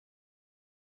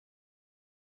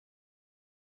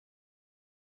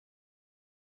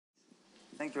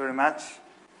Thank you very much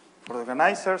for the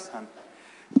organizers and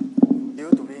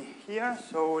you to be here.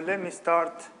 So let me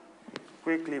start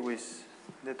quickly with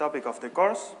the topic of the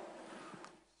course.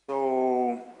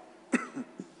 So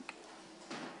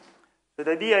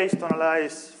the idea is to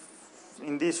analyze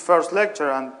in this first lecture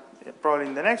and probably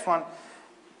in the next one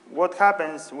what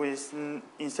happens with,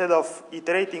 instead of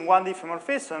iterating one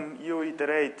diffeomorphism, you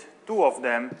iterate two of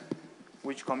them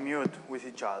which commute with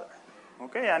each other.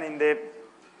 Okay, and in the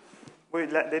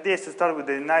idea is to start with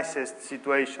the nicest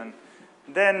situation.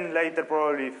 Then later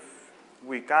probably if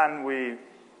we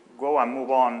go and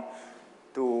move on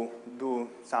to do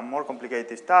some more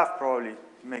complicated stuff, probably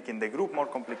making the group more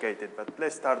complicated. But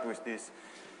let's start with this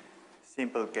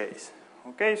simple case.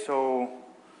 Okay, so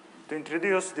to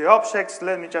introduce the objects,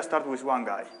 let me just start with one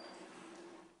guy.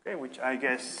 Okay, which I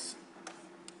guess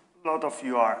a lot of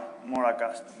you are more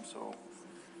accustomed. So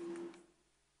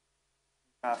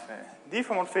we have a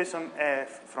diffeomorphism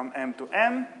F from M to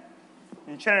M.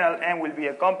 In general, M will be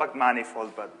a compact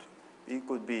manifold, but it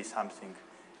could be something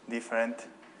different.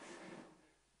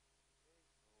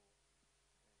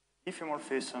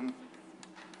 Diffeomorphism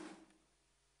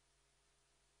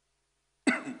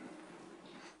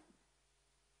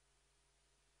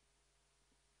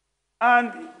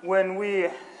and when we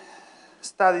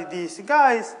study these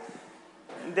guys,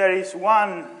 there is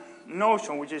one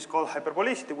notion which is called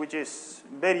hyperbolicity, which is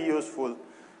very useful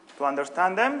to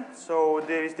understand them. So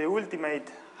there is the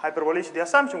ultimate hyperbolicity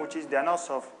assumption, which is the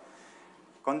Anosov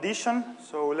condition.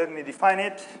 So let me define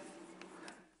it.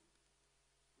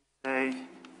 Say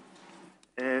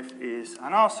F is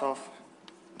Anosov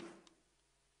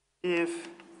if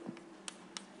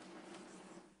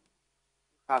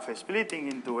have a splitting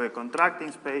into a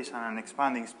contracting space and an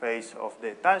expanding space of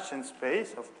the tangent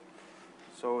space.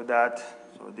 So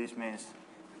this means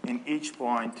in each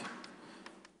point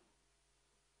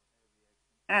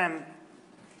M, we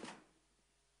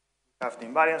have the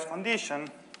invariance condition.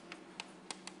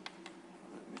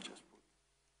 Let me just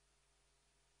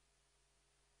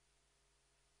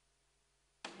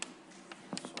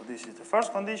so this is the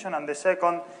first condition, and the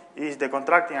second is the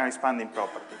contracting and expanding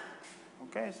property.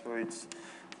 Okay, so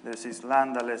this is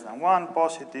lambda less than 1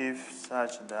 positive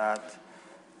such that,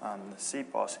 and C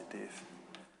positive,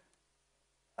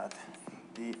 that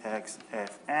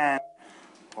dxfn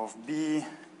of B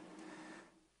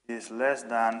is less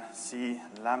than C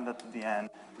lambda to the n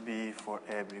B for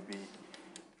every B.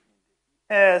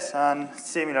 Yes, and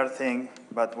similar thing,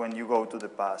 but when you go to the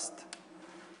past.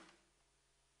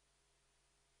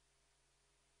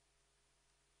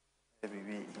 Every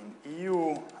B in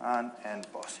EU and n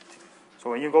positive. So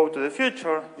when you go to the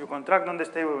future, you contract on the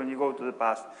stable. When you go to the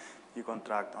past, you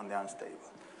contract on the unstable.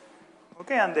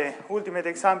 Okay, and the ultimate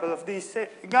example of this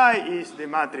guy is the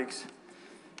matrix.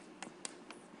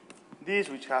 This,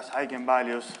 which has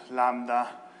eigenvalues lambda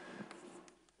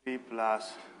 3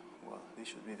 plus, well, this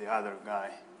should be the other guy.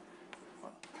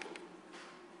 Well,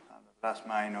 lambda plus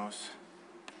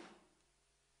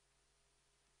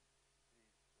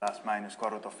minus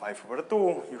square root of 5 over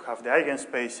 2. You have the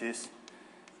eigenspaces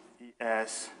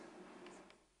ES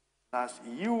plus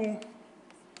EU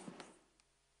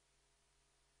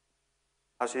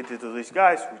associated to these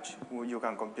guys, which you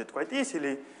can compute quite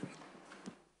easily.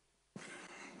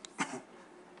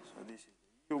 So this is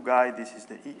the U guy, this is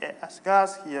the ES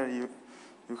gas. Here you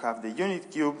have the unit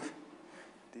cube.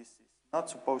 This is not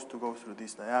supposed to go through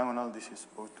this diagonal. This is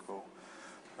supposed to go.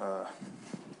 Okay,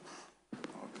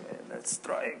 let's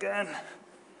try again.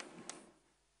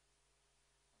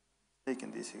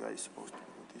 This guy is supposed to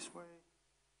go this way.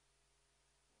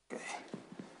 Okay.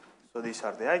 So these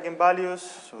are the eigenvalues.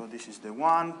 So this is the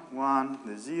 1, 1,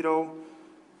 the 0.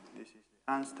 This is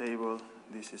the unstable.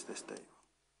 This is the stable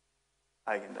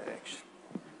eigendirection.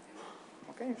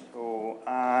 Okay. So,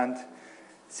 and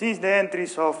since the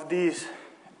entries of this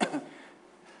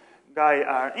guy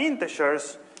are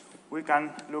integers, we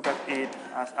can look at it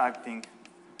as acting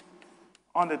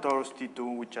on the torus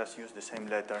T2, we just use the same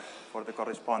letter for the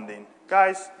corresponding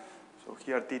guys. So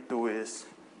here T2 is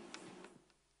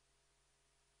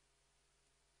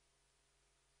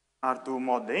R2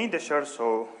 mod the integer.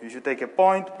 So if you take a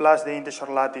point plus the integer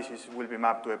lattice, it will be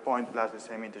mapped to a point plus the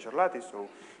same integer lattice. So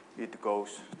it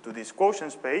goes to this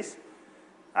quotient space.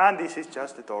 And this is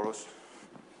just the torus,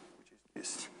 which is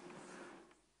this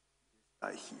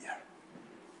guy here.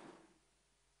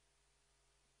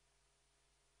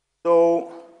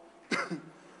 So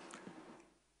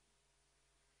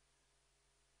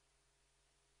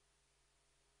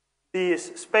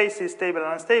this space is stable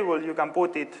and unstable. You can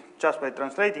put it just by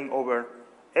translating over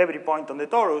every point on the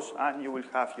torus, and you will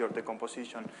have your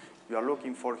decomposition you are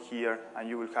looking for here, and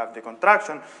you will have the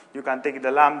contraction. You can take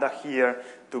the lambda here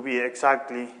to be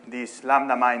exactly this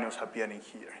lambda minus appearing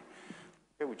here,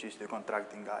 okay, which is the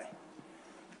contracting guy.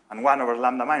 And 1 over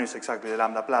lambda minus is exactly the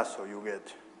lambda plus, so you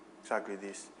get exactly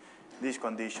this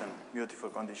condition, beautiful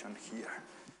condition here.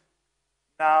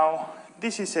 Now,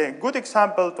 this is a good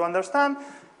example to understand,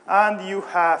 and you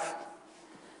have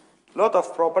a lot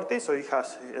of properties, so it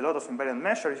has a lot of invariant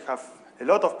measures, you have a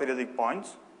lot of periodic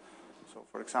points. So,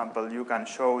 for example, you can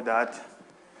show that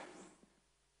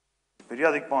the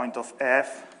periodic point of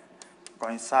f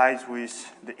coincides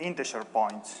with the integer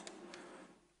points.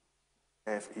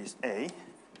 F is A.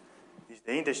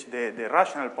 The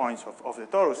rational points of the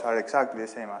torus are exactly the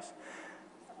same as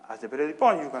the periodic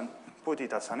point. You can put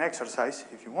it as an exercise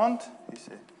if you want. It's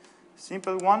a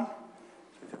simple one.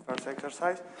 It's the first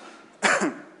exercise.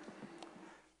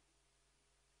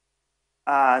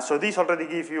 So this already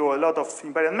gives you a lot of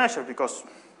invariant measure, because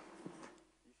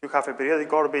if you have a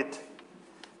periodic orbit,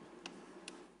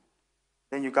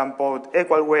 then you can put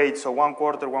equal weights, so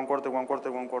 1/4, 1/4,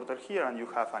 1/4, 1/4 here, and you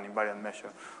have an invariant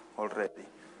measure already.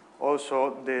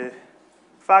 Also, the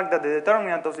fact that the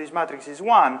determinant of this matrix is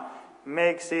 1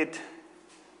 makes it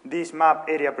this map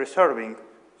area preserving.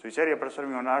 So it's area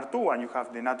preserving on R2, and you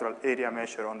have the natural area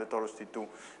measure on the torus T2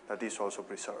 that is also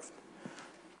preserved.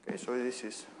 Okay, so this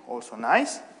is also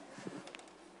nice.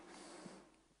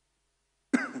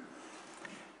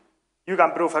 You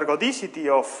can prove ergodicity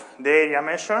of the area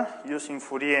measure using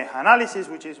Fourier analysis,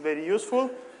 which is very useful.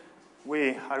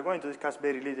 We are going to discuss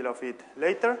very little of it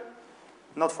later.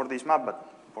 Not for this map, but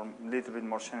for a little bit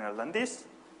more general than this.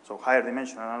 So higher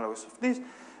dimensional analogous of this.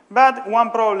 But one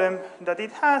problem that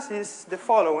it has is the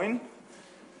following,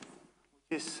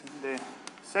 which is the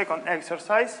second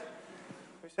exercise,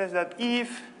 which says that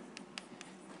if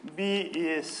B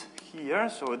is here,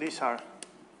 so these are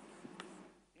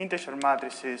integer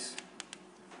matrices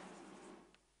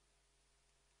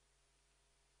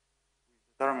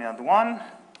determinant 1,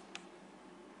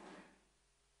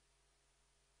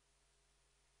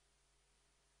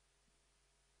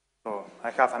 so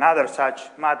I have another such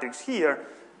matrix here,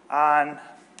 and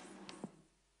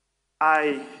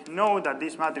I know that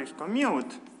this matrix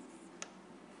commute.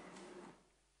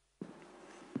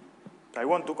 I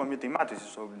want two commuting matrices,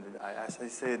 so as I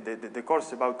said, the course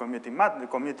is about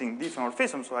commuting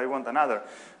diffeomorphism, so I want another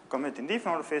commuting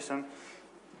diffeomorphism.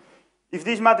 If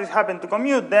this matrix happens to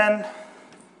commute, then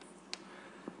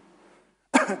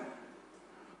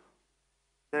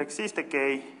there exists a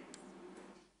k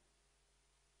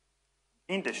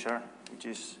integer, which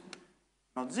is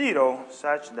not 0,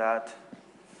 such that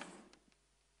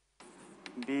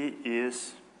B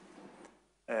is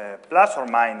plus or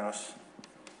minus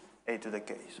a to the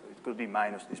k. So it could be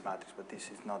minus this matrix, but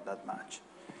this is not that much.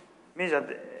 It means that,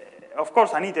 of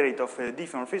course, an iterate of a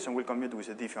diffeomorphism will commute with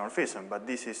a diffeomorphism, but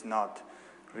this is not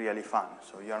really fun.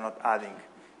 So you are not adding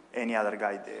any other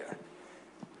guy there.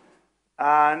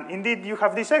 And indeed, you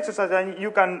have this exercise, and you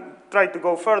can try to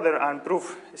go further and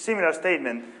prove a similar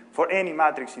statement for any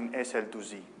matrix in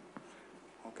SL2Z.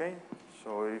 Okay?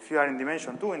 So if you are in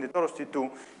dimension 2, in the torus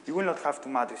T2, you will not have two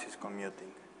matrices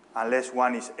commuting, unless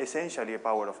one is essentially a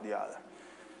power of the other,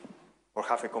 or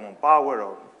have a common power,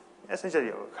 or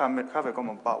essentially have a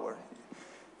common power.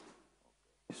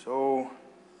 So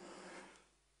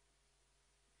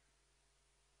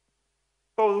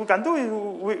what we can do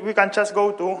is we can just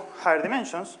go to higher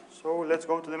dimensions. So let's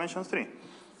go to dimension 3.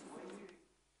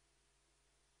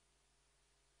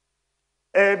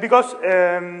 Because,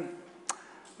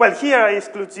 well, here I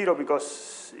exclude 0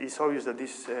 because it's obvious that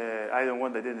this, I don't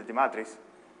want the identity matrix.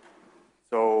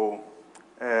 So,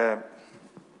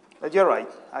 but you're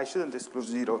right, I shouldn't exclude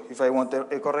 0 if I want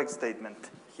a correct statement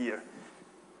here.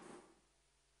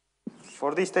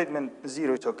 For this statement,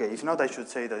 0 is okay. If not, I should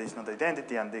say that it's not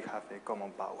identity and they have a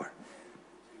common power.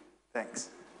 Thanks.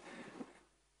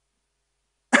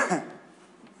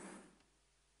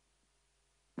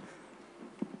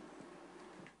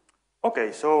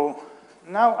 Okay, so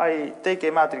now I take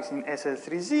a matrix in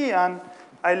SL3Z and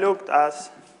I looked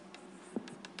at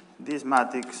this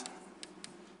matrix.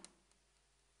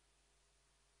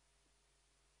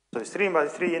 So it's 3 by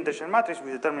 3 integer matrix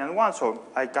with determinant 1, so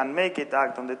I can make it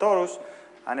act on the torus,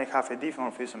 and I have a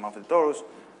diffeomorphism of the torus.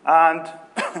 And,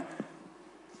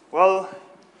 well,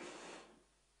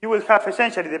 you will have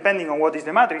essentially, depending on what is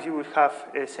the matrix, you will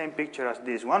have the same picture as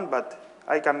this one, but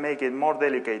I can make it more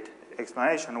delicate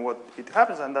explanation of what it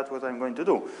happens, and that's what I'm going to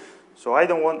do. So I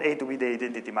don't want A to be the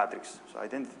identity matrix. So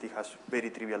identity has very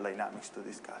trivial dynamics to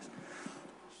discuss.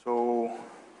 So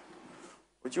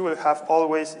what you will have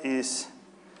always is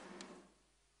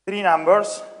three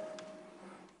numbers,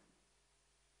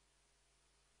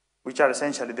 which are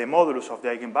essentially the modulus of the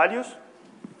eigenvalues.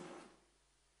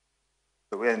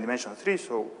 So we are in dimension 3,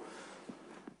 so we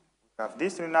have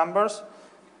these three numbers.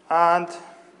 And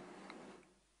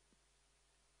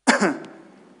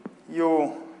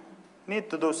you need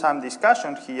to do some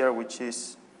discussion here, which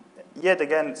is, yet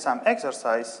again, some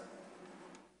exercise.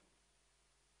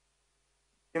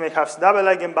 You may have double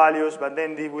eigenvalues, but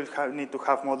then they will need to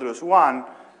have modulus 1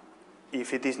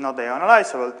 if it is not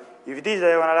diagonalizable. If it is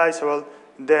diagonalizable,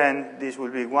 then this will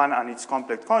be 1 and its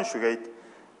complex conjugate.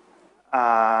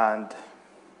 And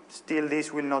still,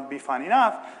 this will not be fun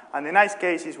enough. And the nice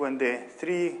case is when the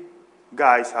three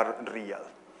guys are real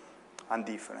and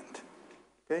different.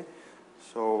 Okay?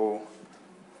 So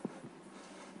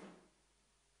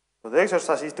the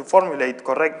exercise is to formulate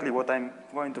correctly what I'm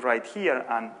going to write here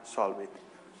and solve it.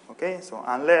 Okay? So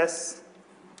unless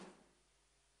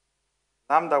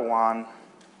lambda 1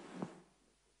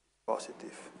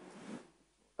 positive,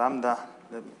 lambda,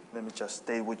 let me just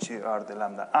state which are the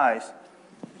lambda i's.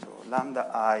 So lambda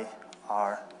I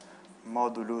are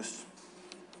modulus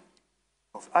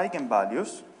of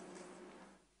eigenvalues.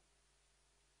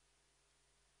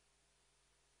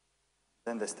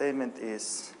 Then the statement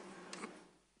is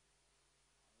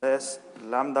unless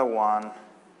lambda 1 is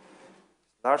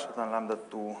larger than lambda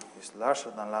 2 is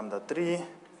larger than lambda 3,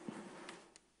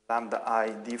 lambda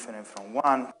I different from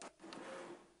 1,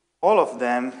 all of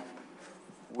them,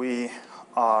 we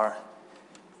are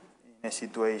in a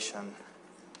situation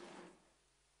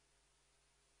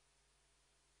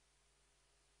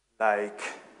like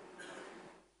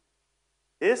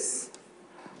this,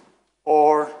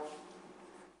 or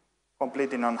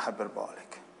completely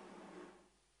non-hyperbolic.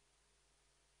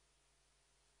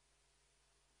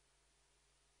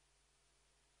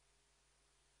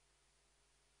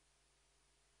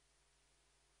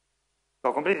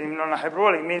 So completely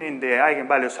non-hyperbolic, meaning the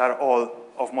eigenvalues are all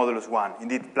of modulus 1,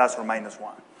 indeed plus or minus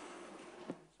 1.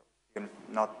 So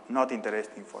not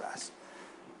interesting for us.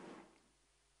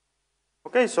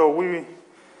 Okay, so we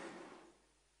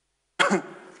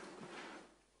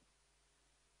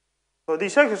so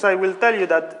this exercise will tell you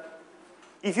that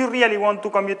if you really want two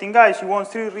commuting guys, you want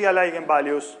three real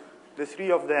eigenvalues, the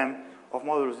three of them of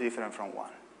modulus different from 1.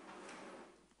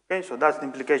 Okay, so that's the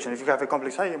implication. If you have a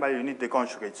complex eigenvalue, you need the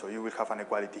conjugate, so you will have an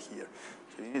equality here.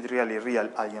 So you need really real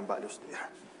eigenvalues there.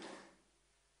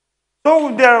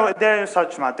 So there are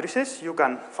such matrices. You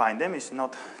can find them. It's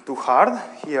not too hard.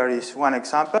 Here is one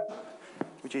example,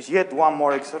 which is yet one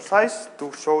more exercise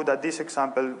to show that this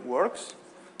example works.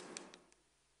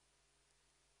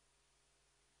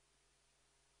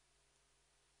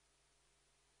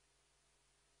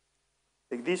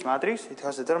 Take this matrix. It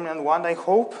has determinant 1, I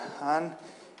hope, and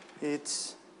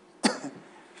its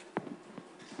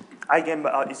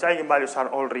eigenvalues are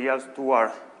all reals. 2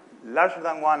 are larger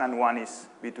than 1, and 1 is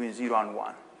between 0 and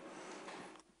 1.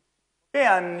 Okay,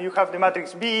 and you have the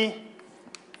matrix B.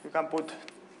 You can put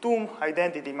 2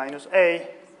 identity minus A.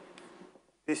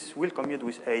 This will commute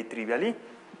with A trivially.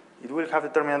 It will have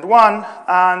determinant 1,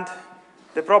 and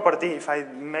the property, if I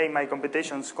make my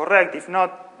computations correct, if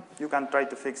not, you can try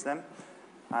to fix them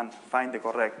and find the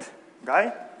correct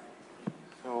guy.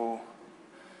 So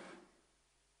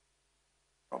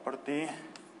property,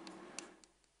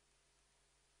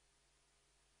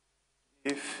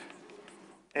 if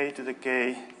A to the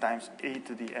K times A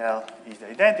to the L is the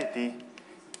identity,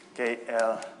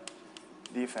 KL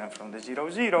different from the 0,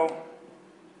 0,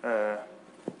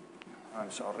 I'm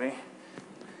sorry,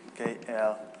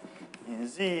 KL in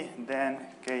Z, then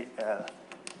KL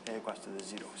equals to the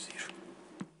 0, 0.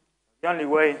 The only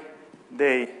way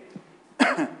they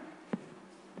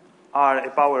are a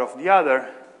power of the other,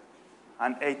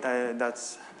 and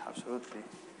that's absolutely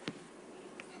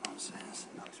nonsense.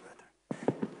 Now it's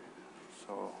better.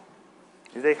 So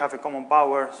if they have a common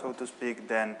power, so to speak,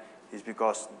 then it's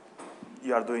because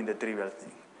you are doing the trivial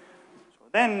thing. So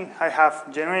then I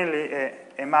have genuinely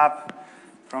a map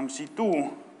from C2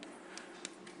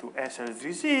 to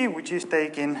SL3C, which is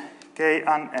taking K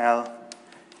and L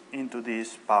into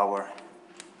this power.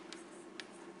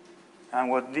 And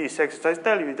what this exercise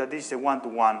tells you is that this is a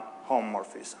one-to-one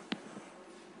homomorphism.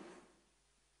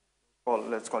 Well,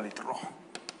 let's call it rho.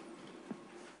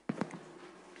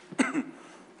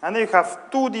 And then you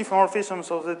have two diffeomorphisms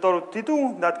of the torus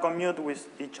T2 that commute with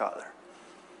each other.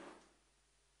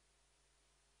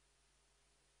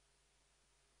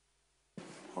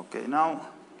 Okay, now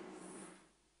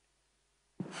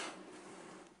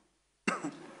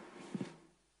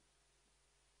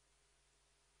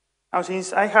now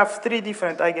since I have three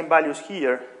different eigenvalues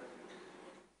here,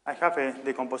 I have a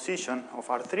decomposition of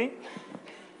R3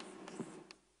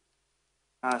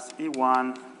 as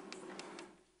E1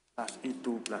 plus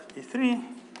E2 plus E3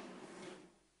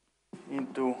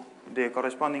 into the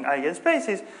corresponding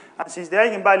eigenspaces. And since the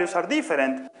eigenvalues are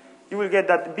different, you will get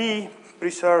that B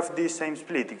preserves this same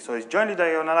splitting. So it's jointly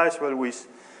diagonalizable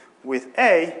with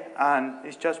A, and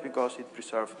it's just because it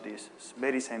preserves this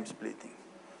very same splitting.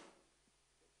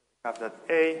 We have that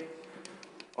A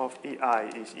of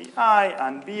EI is EI,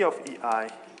 and B of EI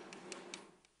is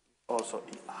also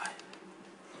EI.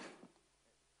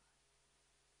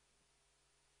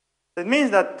 That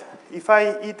means that if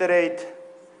I iterate,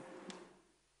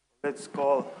 let's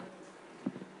call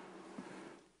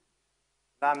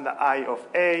lambda I of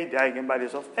A the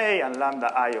eigenvalues of A, and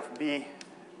lambda I of B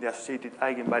the associated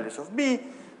eigenvalues of B.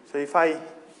 So if I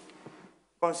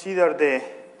consider this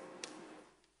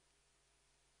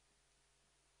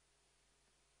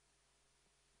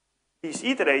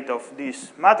iterate of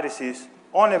these matrices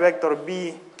on a vector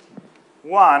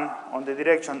B1 on the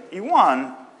direction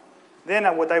E1, then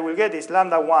what I will get is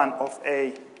lambda 1 of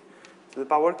A to the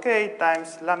power K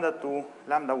times lambda 2,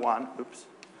 lambda 1,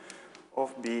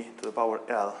 of B to the power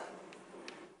L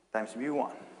times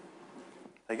B1.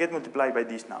 I get multiplied by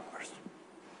these numbers.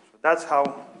 So that's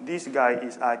how this guy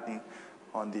is acting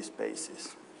on these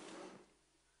spaces.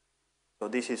 So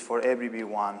this is for every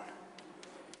B1,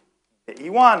 the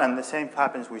E1, and the same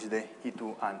happens with the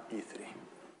E2 and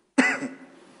E3.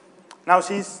 Now,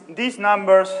 since these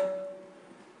numbers,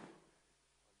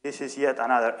 this is yet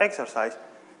another exercise.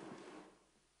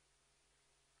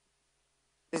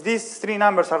 Since these three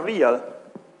numbers are real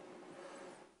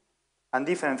and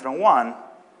different from 1,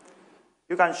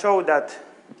 you can show that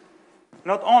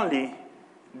not only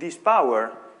this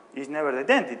power is never the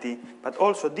identity, but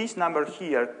also this number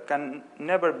here can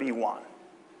never be 1.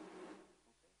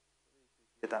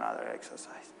 Yet another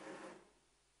exercise.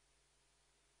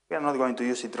 We are not going to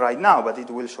use it right now, but it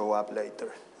will show up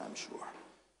later, I'm sure.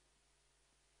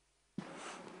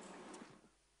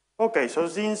 Okay, so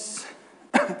since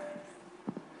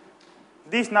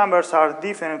these numbers are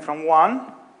different from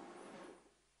 1,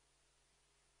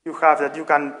 you have that you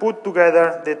can put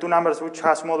together the two numbers which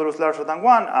has modulus larger than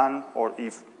 1, and, or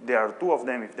if there are two of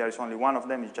them, if there is only one of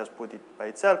them, you just put it by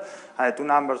itself, and the two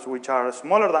numbers which are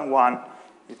smaller than 1,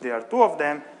 if there are two of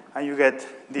them, and you get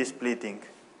this splitting,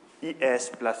 ES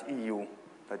plus EU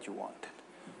that you wanted.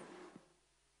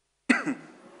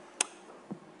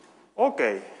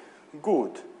 Okay,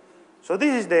 good. So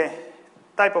this is the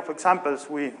type of examples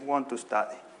we want to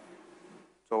study.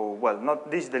 So, well, not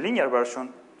this is the linear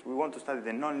version. We want to study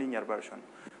the nonlinear version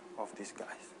of these guys.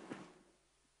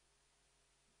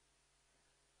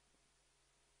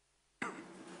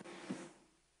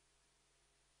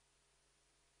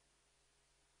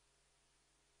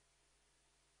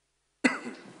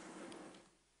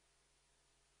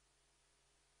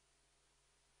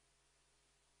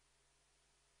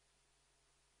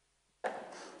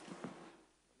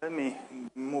 Let me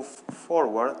move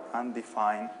forward and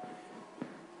define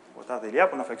what are the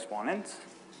Lyapunov exponents.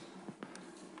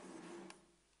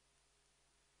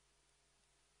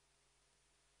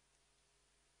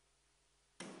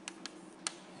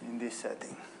 In this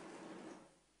setting.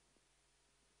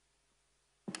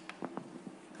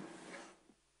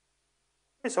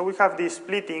 Okay, so we have this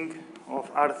splitting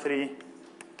of R3.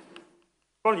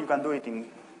 Well, you can do it in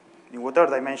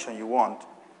whatever dimension you want. Okay,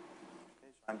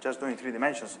 so I'm just doing 3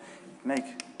 dimensions.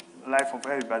 Make life of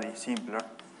everybody simpler.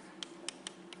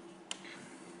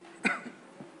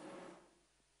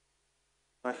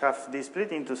 I have this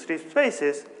split into 3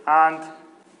 spaces, and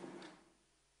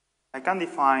I can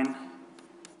define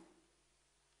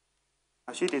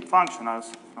associated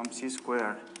functionals from C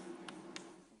squared into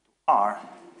R,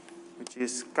 which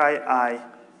is chi I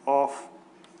of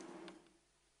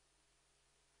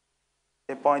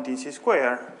a point in C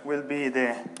squared will be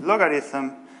the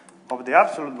logarithm of the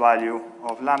absolute value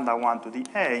of lambda 1 to the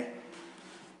A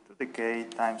to the K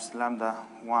times lambda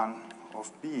 1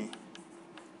 of B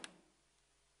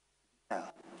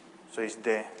L. So it's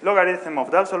the logarithm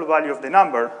of the absolute value of the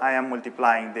number I am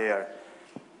multiplying there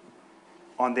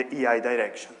on the EI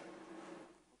direction.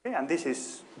 Okay, and this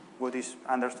is what is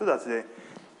understood as the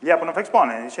Lyapunov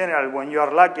exponent. In general, when you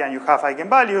are lucky and you have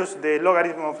eigenvalues, the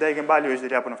logarithm of the eigenvalue is the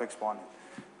Lyapunov exponent.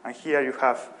 And here you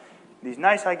have this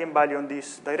nice eigenvalue on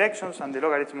these directions, and the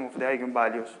logarithm of the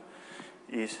eigenvalues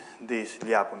is this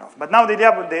Lyapunov. But now the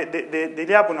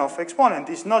Lyapunov exponent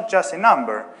is not just a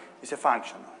number, it's a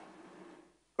functional.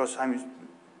 Because I'm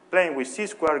playing with C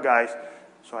squared guys,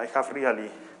 so I have really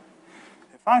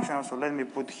a functional. So let me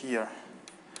put here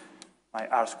my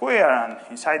R square, and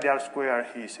inside the R square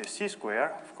is a C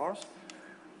square, of course.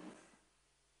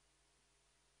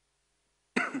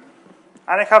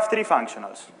 And I have three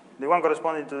functionals. The one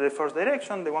corresponding to the first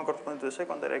direction, the one corresponding to the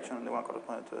second direction, and the one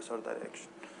corresponding to the third direction.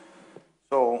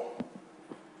 So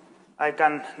I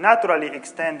can naturally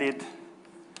extend it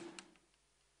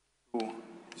to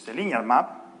the linear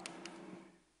map.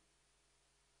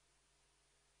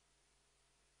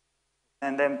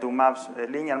 And then to maps a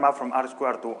linear map from R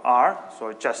squared to R.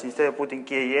 So just instead of putting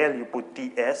KL, you put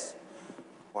TS,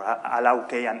 or allow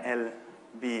K and L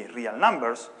be real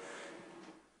numbers.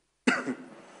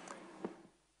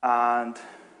 And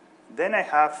then I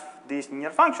have this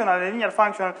linear function, and the linear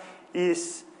function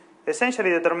is essentially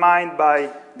determined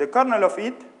by the kernel of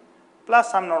it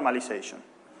plus some normalization.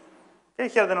 Okay,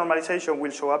 here the normalization will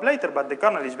show up later, but the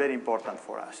kernel is very important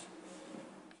for us.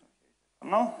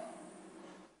 No?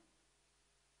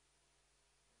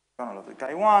 Kernel of the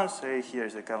chi1, say here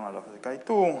is the kernel of the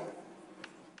chi2,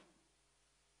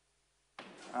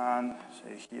 and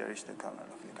say here is the kernel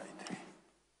of the chi3.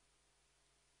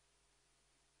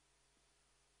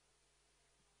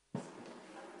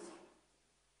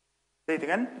 Say it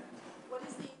again. What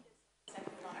is the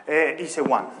index? It's a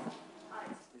 1.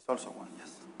 It's also 1,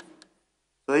 yes.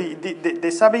 So the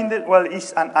subindex, well,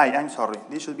 is an I. I'm sorry.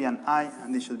 This should be an I,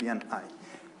 and this should be an I.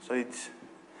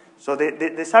 So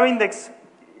the subindex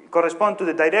correspond to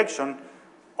the direction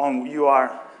on you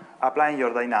are applying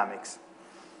your dynamics.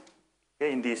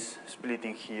 Okay, in this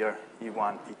splitting here,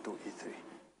 E1, E2, E3.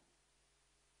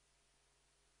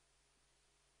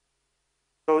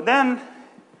 So then,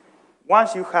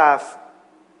 once you have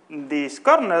these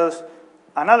kernels,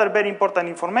 another very important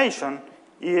information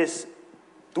is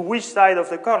to which side of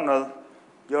the kernel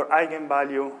your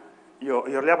eigenvalue, your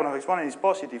Lyapunov exponent is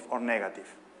positive or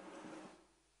negative.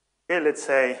 Okay, let's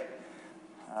say,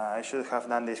 I should have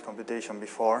done this computation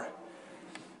before.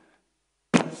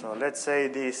 So let's say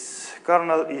this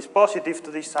kernel is positive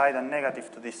to this side and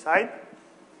negative to this side.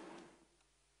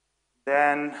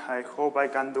 Then I hope I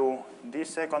can do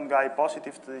this second guy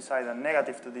positive to this side and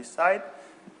negative to this side.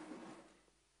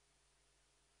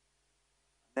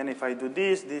 Then if I do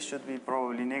this, this should be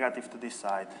probably negative to this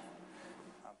side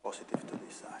and positive to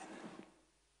this side.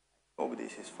 I hope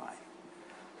this is fine.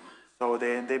 So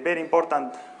the very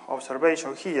important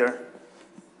observation here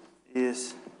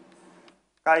is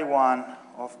chi1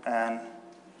 of n,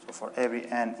 so for every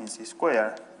n in C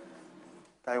square,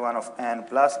 chi1 of n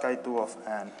plus chi2 of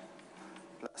n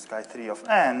plus chi3 of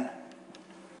n.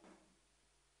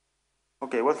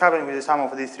 Okay, what happened with the sum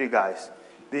of these three guys?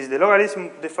 This is the logarithm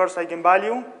of the first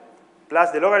eigenvalue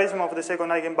plus the logarithm of the second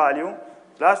eigenvalue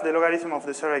plus the logarithm of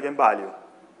the third eigenvalue.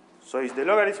 So it's the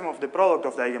logarithm of the product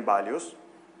of the eigenvalues.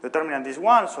 Determinant is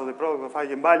 1, so the product of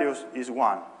eigenvalues is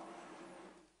 1.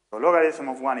 So logarithm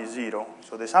of 1 is 0.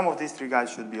 So the sum of these three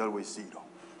guys should be always 0. Which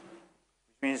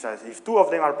means that if two of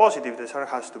them are positive, the third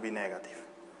has to be negative.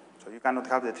 So you cannot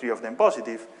have the three of them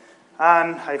positive.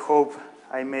 And I hope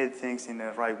I made things in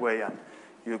the right way, and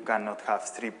you cannot have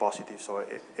three positive. So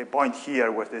a point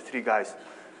here where the three guys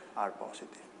are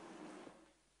positive.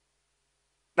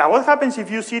 Now, what happens if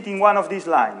you sit in one of these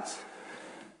lines?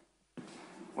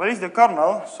 What is the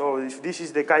kernel? So if this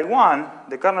is the chi1,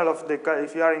 the kernel of the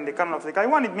if you are in the kernel of the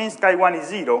chi1, it means chi1 is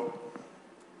 0.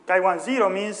 Chi1 0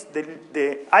 means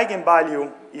the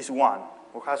eigenvalue is 1,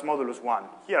 or has modulus 1.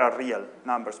 Here are real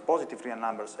numbers, positive real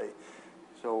numbers, say.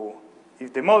 So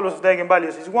if the modulus of the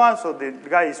eigenvalues is 1, so the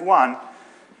guy is 1,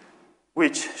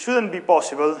 which shouldn't be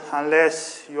possible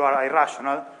unless you are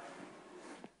irrational.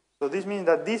 So this means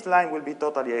that this line will be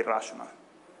totally irrational.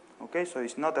 Okay, so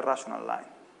it's not a rational line.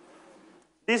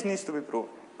 This needs to be proved,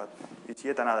 but it's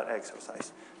yet another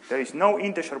exercise. There is no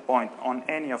integer point on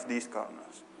any of these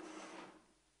kernels.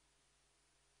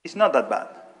 It's not that bad.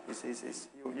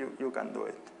 You can do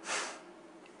it.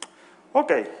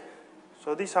 Okay,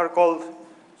 so these are called,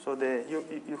 so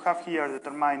you have here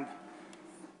determined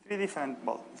three different,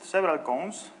 well, several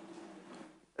cones.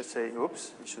 Let's say,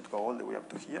 oops, it should go all the way up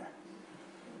to here.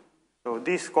 So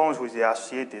these cones with the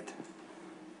associated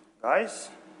guys.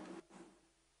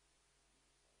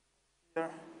 Here.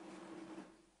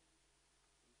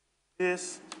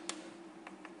 These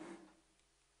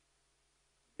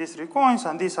three coins,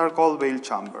 and these are called Veil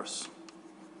chambers.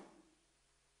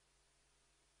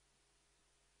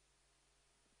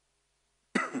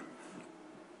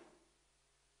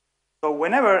 So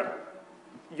whenever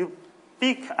you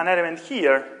pick an element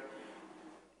here,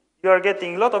 you are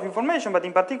getting a lot of information, but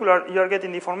in particular, you are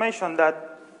getting the information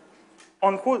that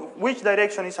on which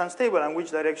direction is unstable and which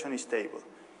direction is stable.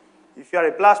 If you are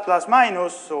a plus, plus,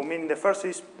 minus, so meaning the first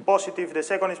is positive, the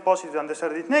second is positive, and the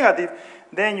third is negative,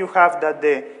 then you have that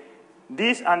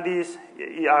this and this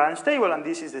are unstable, and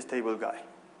this is the stable guy.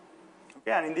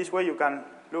 Okay, and in this way you can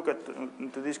look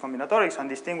into these combinatorics and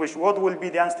distinguish what will be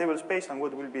the unstable space and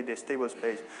what will be the stable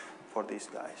space for these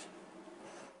guys.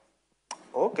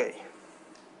 Okay.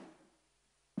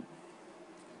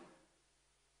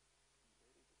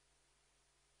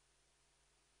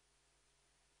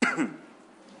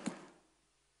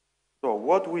 So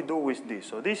what we do with this?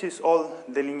 So this is all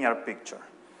the linear picture.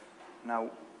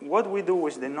 Now, what we do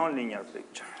with the nonlinear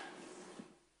picture?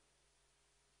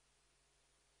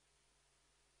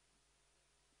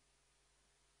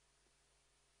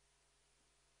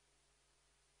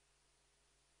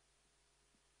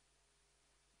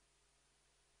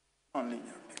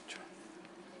 Nonlinear picture.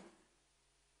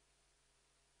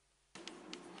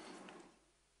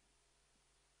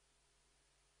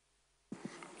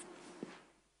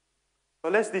 So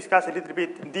let's discuss a little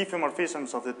bit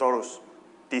diffeomorphisms of the torus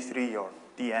T3 or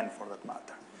Tn for that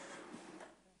matter.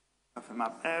 Have a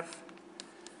map F,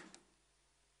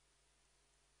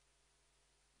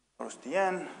 torus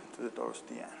Tn to the torus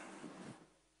Tn.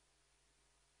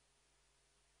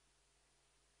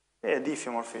 A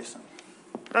diffeomorphism.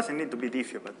 Doesn't need to be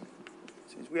diffeo, but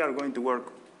since we are going to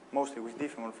work mostly with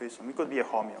diffeomorphism, it could be a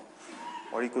homeo,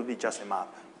 or it could be just a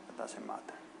map. It doesn't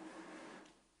matter.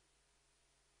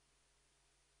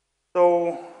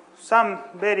 So some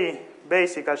very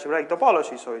basic algebraic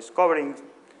topology, so it's covering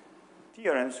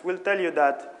theorems, will tell you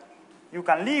that you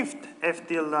can lift F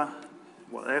tilde,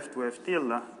 well, F to F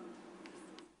tilde,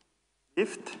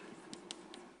 lift,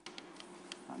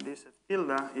 and this F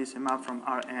tilde is a map from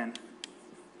Rn.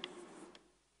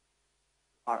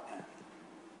 Rn.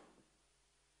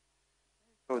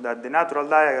 So that the natural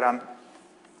diagram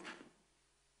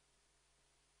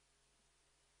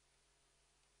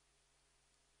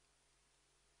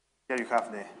here you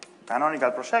have the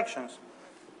canonical projections.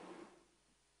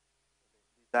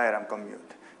 Diagram commute.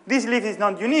 This lift is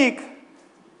not unique,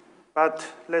 but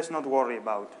let's not worry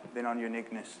about the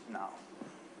non-uniqueness now.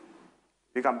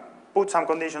 You can put some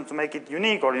conditions to make it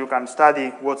unique, or you can study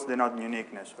what's the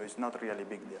non-uniqueness, so it's not really a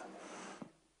big deal.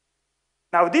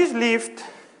 Now this lift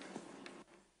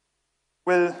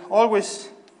will always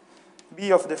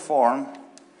be of the form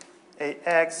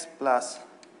AX plus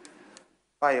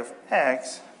phi of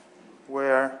x,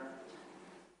 where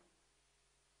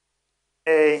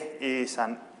A is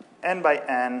an n by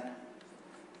n,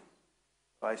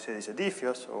 so I said it's a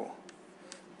diffeo, so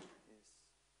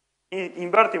it's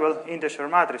invertible integer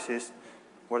matrices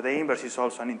where the inverse is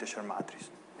also an integer matrix.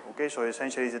 Okay, so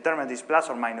essentially its determinant is plus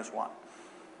or minus 1.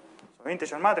 So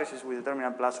integer matrices with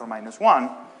determinant plus or minus 1.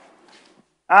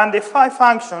 And the phi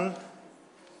function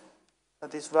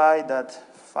satisfies that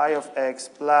phi of x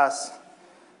plus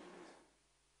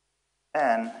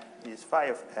n is phi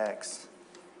of x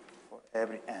for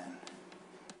every n.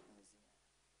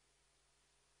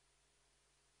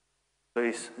 So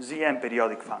it's Zn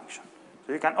periodic function.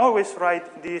 So you can always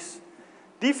write this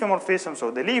diffeomorphism,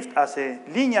 so the lift, as a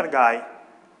linear guy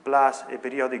plus a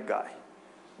periodic guy.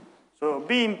 So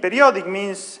being periodic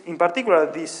means, in particular,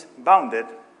 this bounded,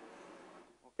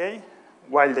 okay?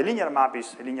 While the linear map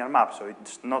is a linear map, so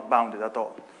it's not bounded at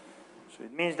all. So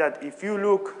it means that if you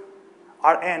look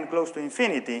Rn close to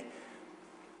infinity,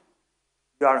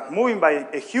 you are moving by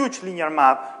a huge linear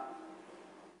map,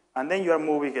 and then you are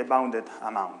moving a bounded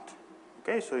amount.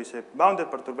 Okay, so it's a bounded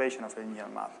perturbation of a linear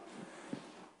map.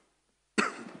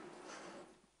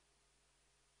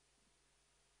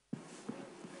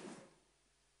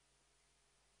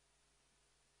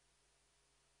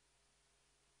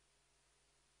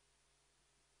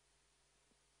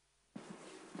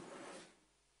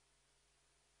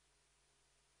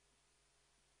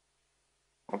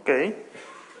 Okay,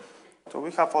 so we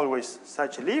have always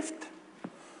such a lift.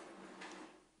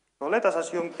 So let us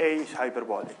assume A is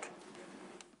hyperbolic.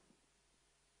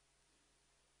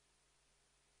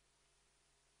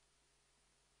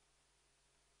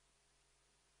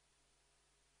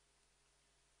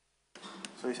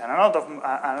 So it's an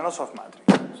Anosov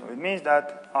matrix. So it means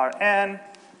that Rn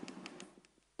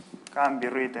can be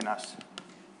written as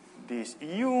this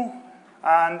EU,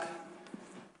 and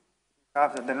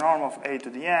have that the norm of A to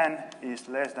the n is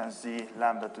less than z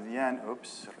lambda to the n.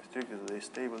 Oops, restricted to the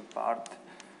stable part.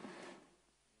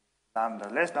 Lambda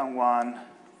less than 1,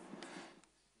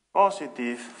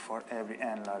 positive for every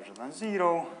n larger than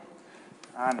 0,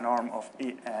 and norm of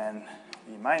En,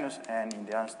 E minus n in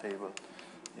the unstable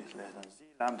is less than z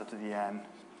lambda to the n,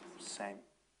 same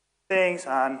things,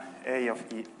 and A of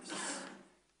E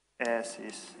S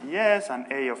is ES, and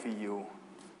A of EU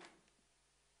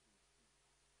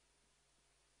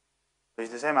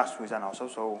it's the same as with an also.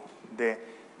 So the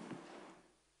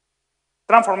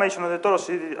transformation of the torus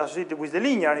associated with the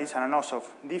linear is an Anosov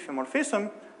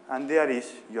diffeomorphism, and there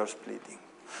is your splitting.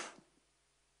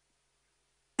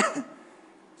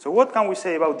 So what can we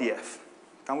say about the F?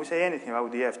 Can we say anything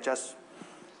about the F just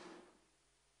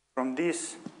from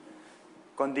these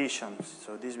conditions?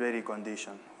 So this very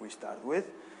condition we start with.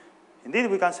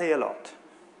 Indeed, we can say a lot.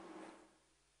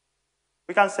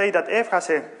 We can say that F has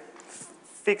a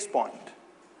fixed point.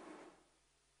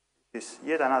 This is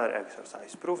yet another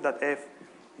exercise. Prove that F,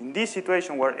 in this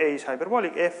situation where A is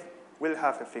hyperbolic, F will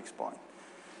have a fixed point.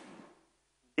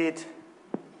 You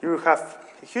will have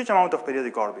a huge amount of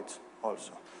periodic orbits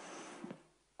also.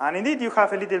 And indeed, you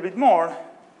have a little bit more.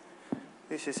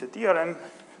 This is a theorem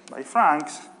by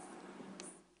Franks,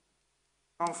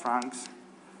 from Franks,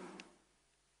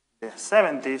 the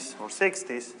 70s or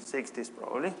 60s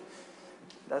probably,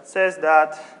 that says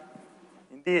that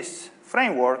in this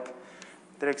framework,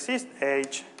 there exists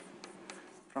H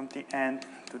from Tn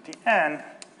to Tn,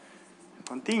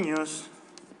 continuous,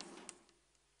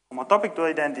 homotopic to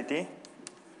identity,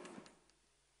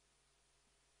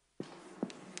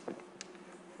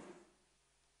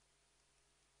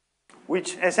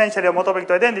 which essentially homotopic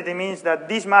to identity means that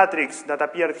this matrix that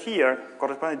appeared here,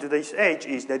 corresponding to this H,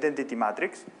 is the identity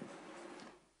matrix.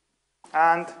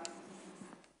 And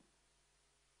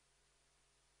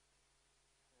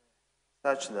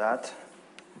such that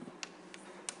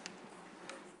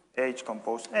H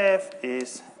compose F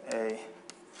is A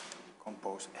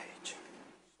compose H.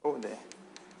 So the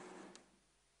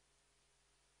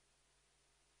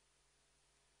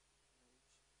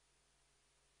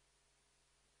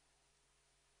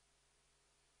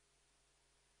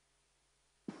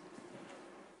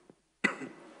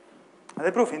and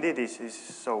the proof indeed is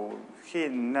so he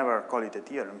never called it a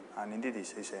theorem, and indeed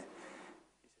is a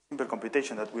simple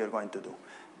computation that we are going to do.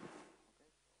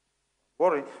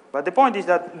 Worry. But the point is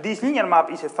that this linear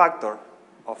map is a factor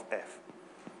of F.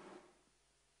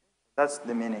 That's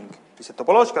the meaning. It's a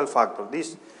topological factor.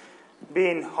 This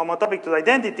being homotopic to the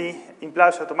identity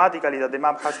implies automatically that the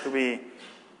map has to be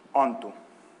onto.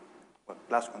 Well,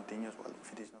 plus continuous. Well,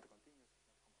 if it is not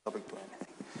continuous, homotopic to anything.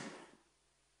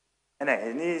 And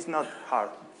it is not hard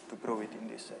to prove it in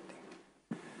this setting.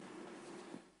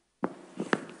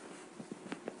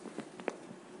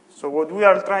 So what we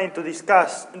are trying to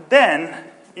discuss then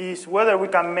is whether we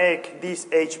can make this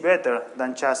H better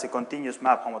than just a continuous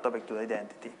map homotopic to the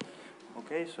identity.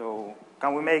 Okay, so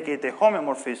can we make it a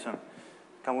homeomorphism?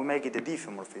 Can we make it a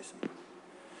diffeomorphism?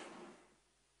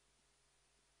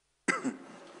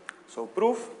 So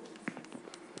proof.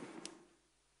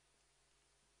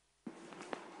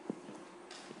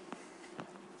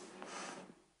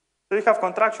 So we have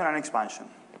contraction and expansion.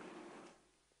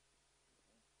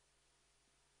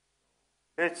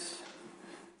 Let's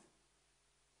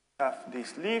have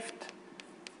this lift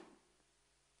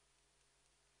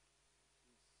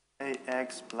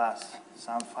AX plus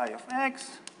some phi of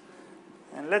X,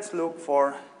 and let's look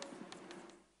for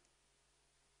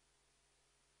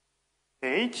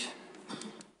H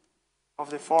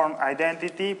of the form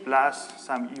identity plus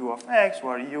some U of X,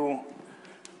 where U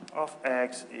of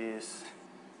X is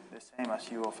the same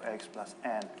as U of X plus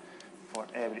N for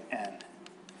every N.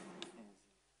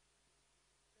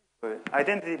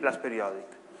 Identity plus periodic.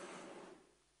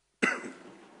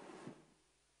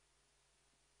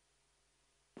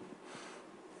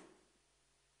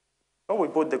 So we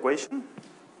put the equation.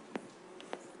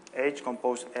 H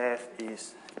compose F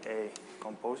is A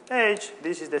compose H.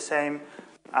 This is the same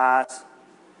as,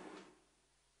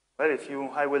 well,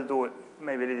 I will do it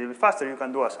maybe a little bit faster, you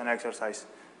can do as an exercise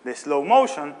the slow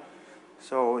motion.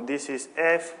 So this is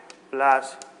F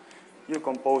plus U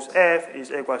compose F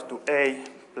is equals to A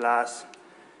plus,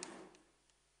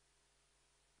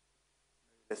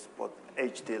 let's put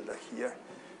H tilde here,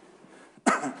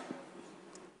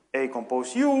 A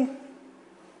compose U,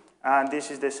 and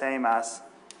this is the same as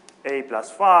A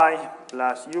plus phi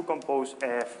plus U compose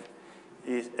F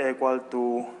is equal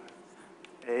to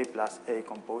A plus A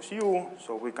compose U,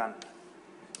 so we can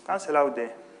cancel out the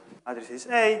matrices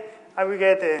A, and we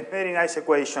get a very nice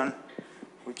equation,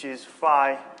 which is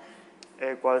phi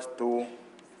equals to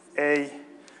A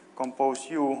compose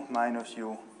U minus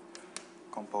U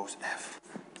compose F.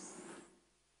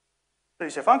 So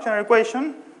it's a functional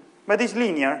equation, but it's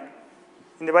linear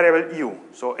in the variable U.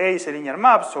 So A is a linear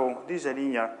map, so this is a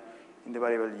linear in the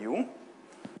variable U.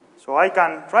 So I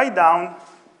can write down,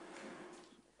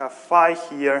 have phi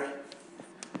here,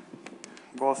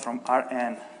 goes from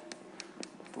Rn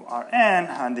to Rn,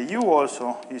 and the U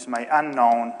also is my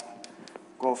unknown,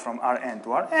 go from Rn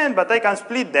to Rn, but I can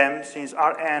split them since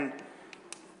Rn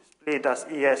split as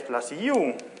ES plus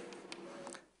EU.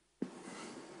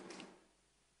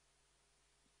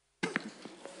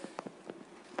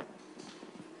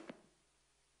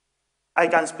 I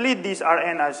can split this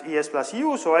Rn as ES plus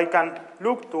U, so I can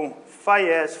look to phi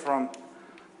S from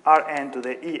Rn to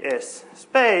the ES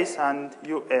space and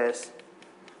US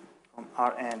from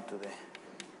Rn to the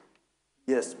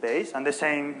ES space, and the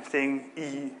same thing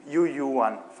UU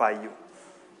and phi U.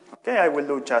 Okay, I will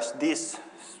do just this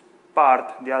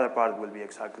part, the other part will be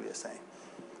exactly the same.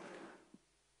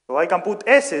 So I can put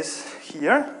S's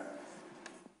here.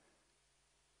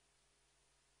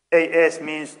 AS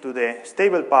means to the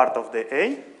stable part of the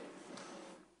A.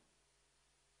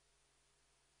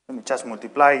 Let me just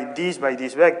multiply this by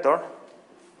this vector.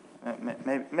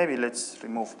 Maybe let's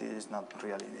remove this, it's not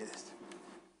really needed.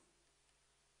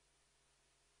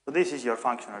 So this is your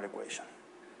functional equation.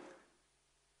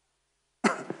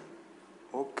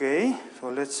 Okay, so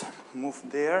let's move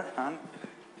there and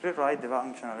rewrite the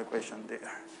functional equation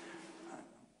there.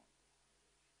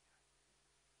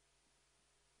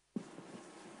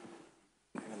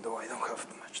 Even though I don't have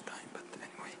too much time, but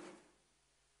anyway.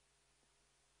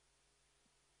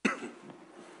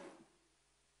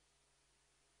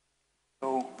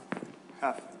 So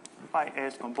have phi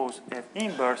S compose F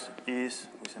inverse is,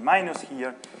 with a minus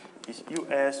here, is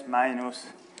US minus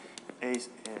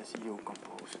ASU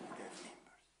compose F inverse.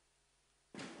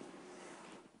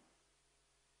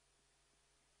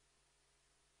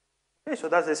 Okay, so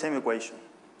that's the same equation.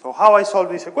 So how I solve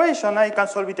this equation, I can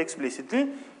solve it explicitly.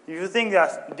 If you think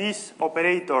that this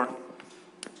operator,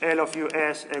 L of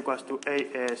US equals to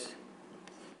AS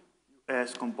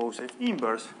US compose F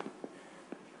inverse,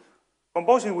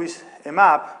 composing with a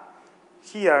map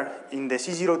here in the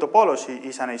C0 topology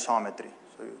is an isometry.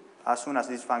 So as soon as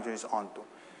this function is onto.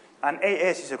 And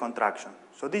AS is a contraction.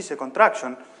 So this is a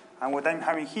contraction, and what I'm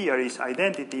having here is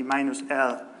identity minus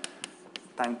L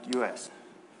times US.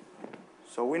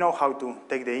 So we know how to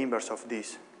take the inverse of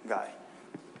this guy.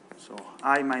 So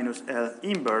I minus L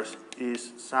inverse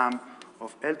is sum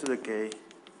of L to the K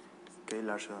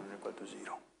larger than or equal to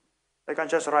 0. I can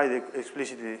just write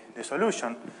explicitly the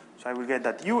solution. So I will get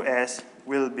that US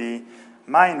will be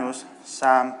minus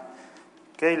sum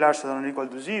K larger than or equal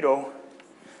to 0.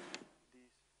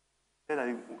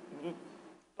 I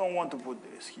don't want to put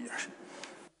this here.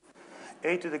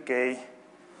 A to the K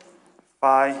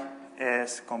phi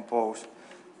S compose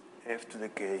F to the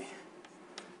K.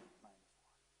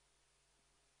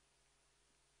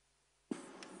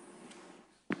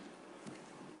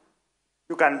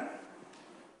 You can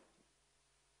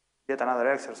get another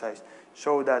exercise,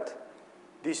 show that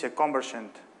this is a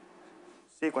convergent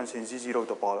sequence in Z0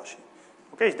 topology.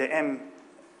 Okay, it's the M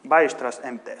Weierstrass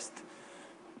M test.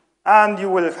 And you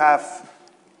will have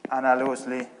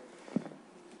analogously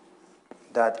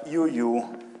that UU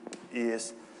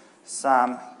is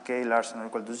sum K larger than or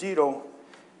equal to 0,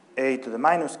 A to the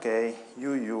minus K,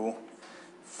 UU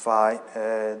phi.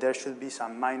 There should be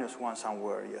some minus 1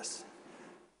 somewhere, yes.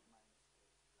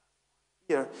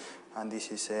 Here, and this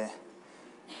is a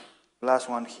plus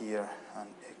 1 here, and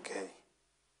a K.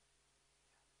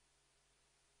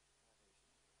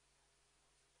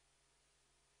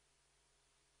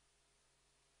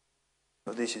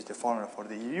 So this is the formula for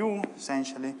the U,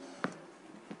 essentially.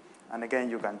 And again,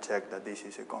 you can check that this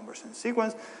is a convergent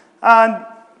sequence. And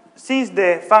since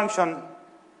the function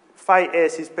phi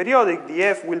S is periodic, the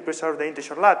F will preserve the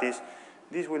integer lattice.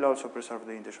 This will also preserve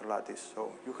the integer lattice.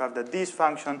 So you have that this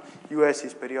function US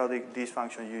is periodic, this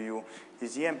function UU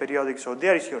is the M periodic, so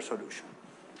there is your solution.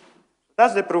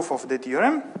 That's the proof of the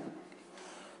theorem.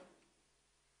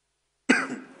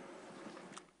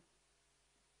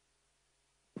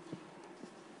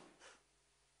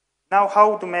 Now,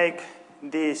 how to make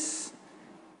this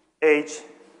H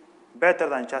better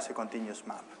than just a continuous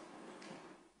map?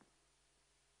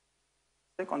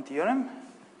 Second theorem,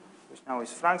 which now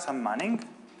is Franks and Manning,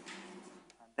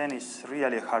 and then it's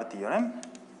really a hard theorem.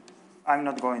 I'm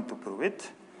not going to prove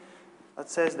it. That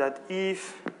says that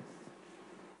if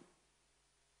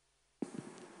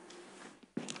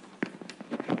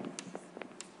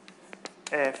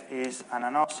F is an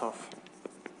anosov,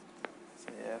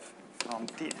 say F from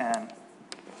Tn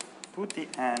to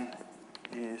Tn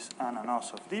is an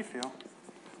anosov diffeo,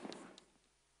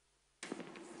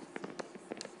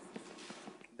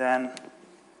 then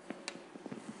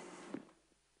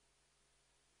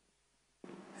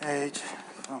H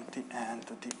from Tn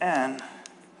to Tn,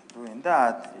 doing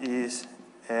that, is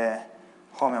a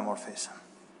homeomorphism.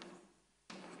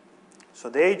 So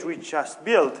the H we just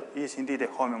built is indeed a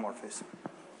homeomorphism.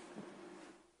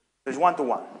 So it's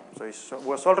 1-to-1. So it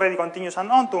was already continuous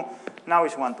and onto, now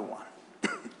it's 1-to-1.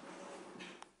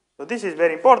 So this is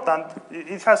very important.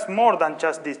 It has more than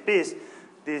just this piece.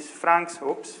 This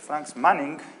Frank's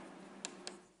Manning.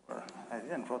 I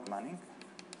didn't write Manning.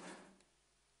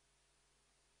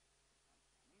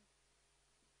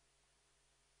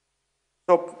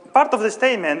 So part of the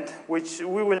statement, which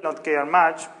we will not care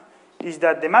much, is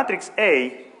that the matrix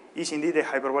A is indeed a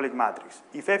hyperbolic matrix.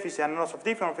 If F is an of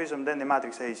diffeomorphism, then the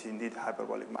matrix A is indeed a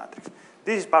hyperbolic matrix.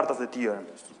 This is part of the theorem,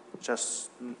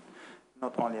 just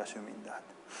not only assuming that.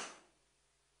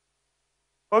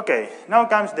 Okay, now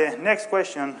comes the next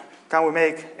question. Can we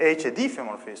make H a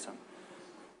diffeomorphism?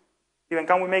 Even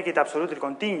can we make it absolutely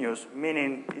continuous,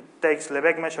 meaning it takes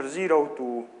Lebesgue measure 0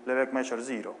 to Lebesgue measure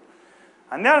 0?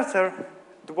 And the answer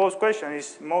to both questions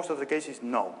is, most of the cases,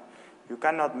 no. You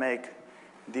cannot make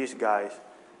these guys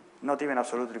not even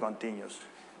absolutely continuous.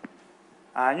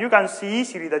 And you can see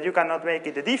easily that you cannot make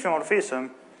it a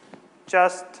diffeomorphism,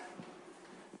 just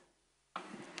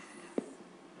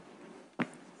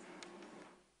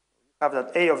have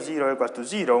that A of 0 equals to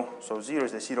 0, so 0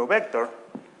 is the 0 vector.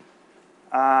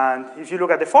 And if you look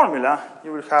at the formula,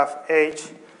 you will have H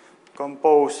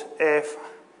compose F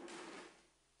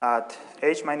at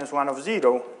H minus 1 of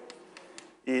 0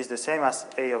 is the same as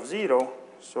A of 0,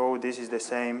 so this is the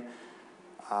same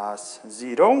as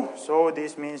 0. So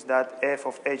this means that F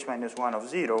of H minus 1 of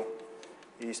 0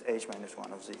 is H minus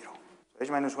 1 of 0. H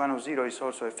minus 1 of 0 is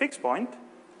also a fixed point.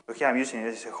 So here I'm using it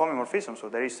as a homomorphism, so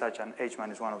there is such an H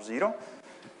minus 1 of 0.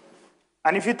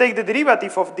 And if you take the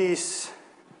derivative of this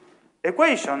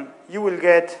equation, you will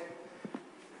get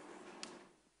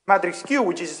matrix Q,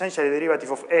 which is essentially the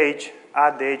derivative of H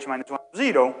at the H minus 1 of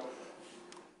 0,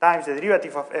 times the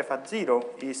derivative of F at 0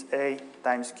 is A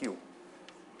times Q.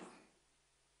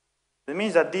 It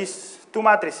means that these two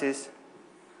matrices,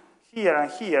 here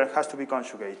and here, has to be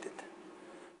conjugated.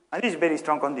 And this is a very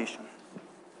strong condition.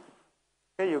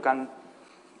 Okay, you can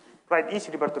write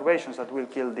easily perturbations that will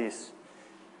kill this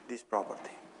property.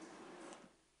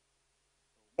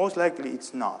 Most likely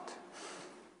it's not.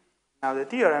 Now the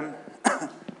theorem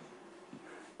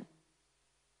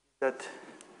that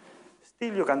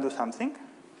still you can do something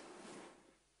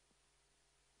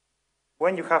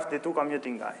when you have the two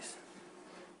commuting guys.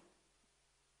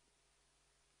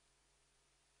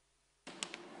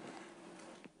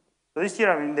 So this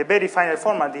theorem in the very final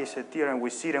format is a theorem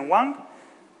with Sir and Wang,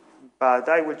 but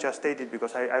I will just state it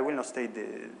because I will not state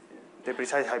the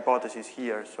precise hypothesis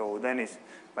here, so then it's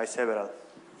by several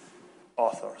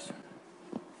authors.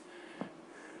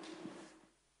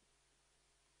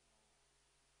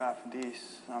 Have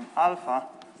this alpha.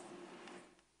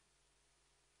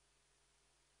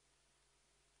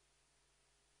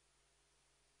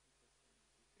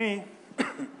 Three,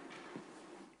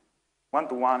 1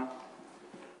 to 1.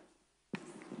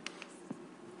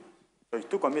 So it's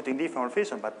two commuting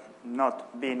diffeomorphism, but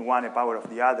not being one a power of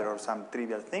the other or some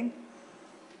trivial thing.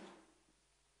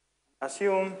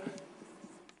 Assume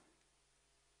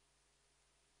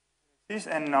this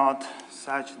n naught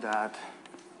such that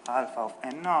alpha of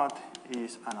n naught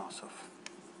is Anosov.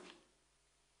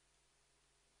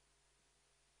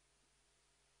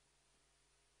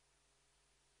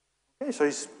 Okay, so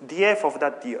it's the f of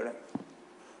that theorem.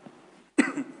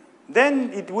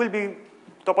 Then it will be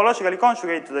topologically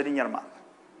conjugated to the linear map.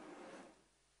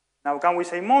 Now, can we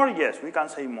say more? Yes, we can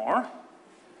say more.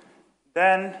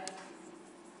 Then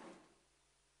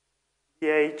the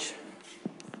H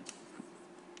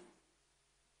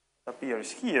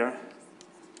appears here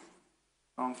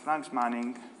from Frank's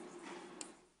Manning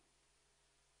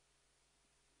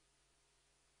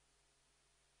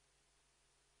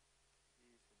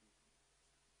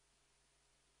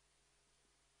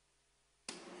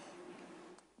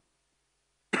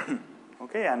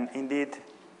okay, and indeed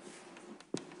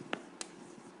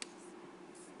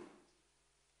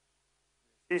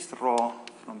this row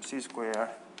from C square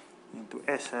into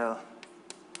SL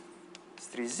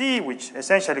 3Z, which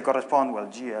essentially correspond, well,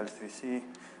 GL 3C,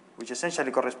 which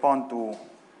essentially correspond to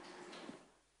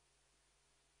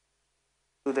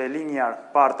the linear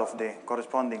part of the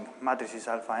corresponding matrices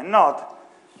alpha and naught.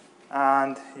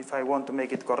 And if I want to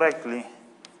make it correctly,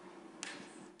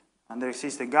 and there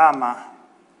exists a gamma,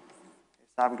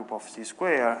 a subgroup of C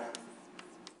square,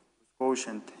 whose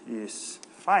quotient is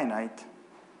finite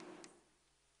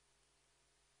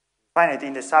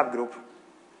in the subgroup,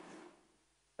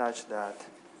 such that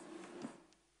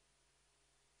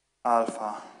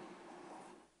alpha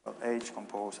of H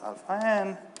compose alpha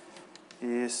n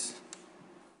is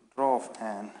rho of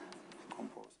n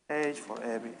compose H for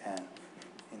every n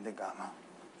in the gamma.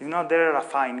 You know, there are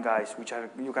affine guys which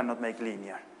you cannot make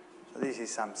linear. So this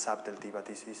is some subtlety, but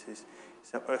this is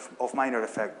of minor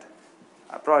effect.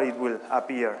 Probably it will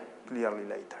appear clearly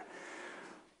later.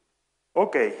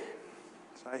 Okay,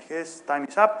 so I guess time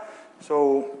is up.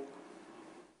 So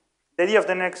the idea of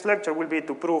the next lecture will be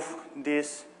to prove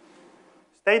this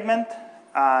statement,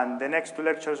 and the next 2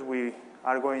 lectures we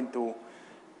are going to,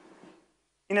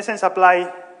 in a sense,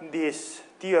 apply this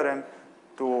theorem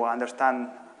to understand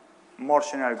more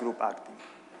general group acting.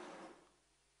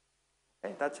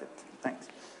 Okay, that's it. Thanks.